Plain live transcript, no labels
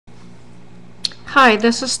Hi,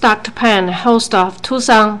 this is Dr. Pan, host of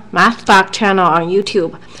Tucson Math Fact channel on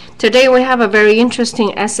YouTube. Today we have a very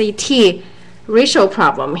interesting SAT ratio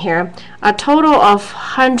problem here. A total of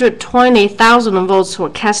 120,000 votes were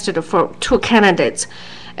casted for two candidates.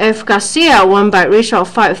 If Garcia won by ratio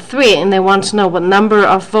of 5-3 and they want to know what number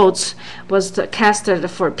of votes was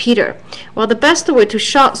casted for Peter. Well, the best way to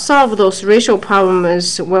solve those ratio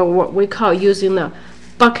problems is what we call using the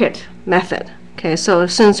bucket method. Okay, so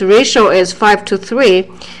since ratio is 5-3,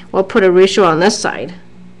 we'll put a ratio on this side.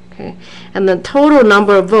 Okay, and the total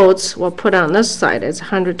number of votes we'll put on this side is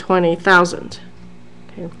 120,000.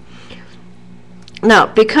 Okay. Now,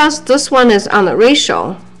 because this one is on the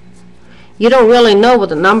ratio, you don't really know what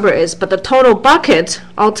the number is, but the total bucket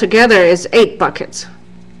altogether is 8 buckets.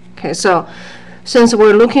 Okay, so since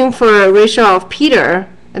we're looking for a ratio of Peter,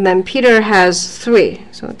 and then Peter has 3.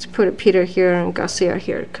 So let's put Peter here and Garcia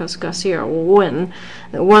here, because Garcia won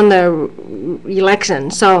the election.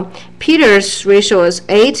 So Peter's ratio is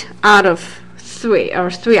 8 out of 3, or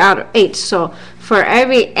 3 out of 8. So for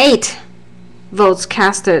every 8 votes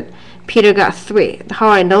casted, Peter got 3. How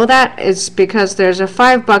I know that is because there's a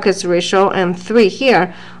 5 buckets ratio and 3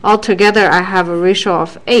 here. Altogether, I have a ratio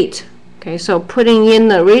of 8. Okay, so putting in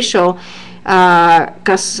the ratio,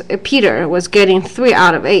 Peter was getting 3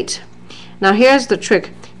 out of 8. Now here's the trick.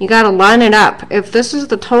 You got to line it up. If this is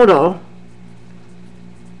the total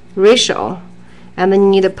ratio, and then you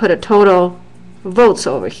need to put a total votes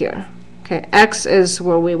over here. Okay, X is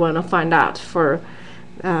where we want to find out for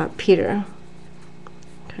Peter.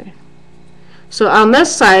 Okay, so on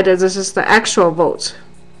this side, this is the actual votes.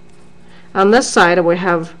 On this side, we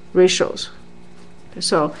have ratios.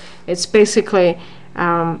 So it's basically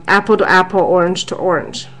apple to apple, orange to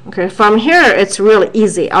orange. Okay, from here it's really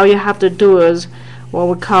easy. All you have to do is what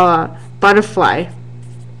we call a butterfly,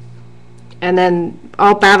 and then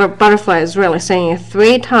all butterfly is really saying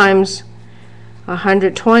 3 times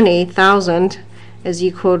 120,000 is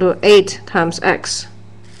equal to 8 times x.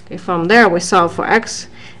 Okay, from there we solve for x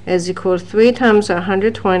is equal to 3 times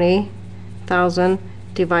 120,000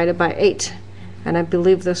 divided by 8, and I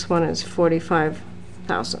believe this one is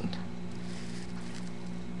 45,000.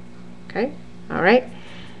 Okay, all right.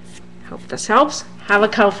 Hope this helps. Have a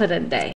confident day.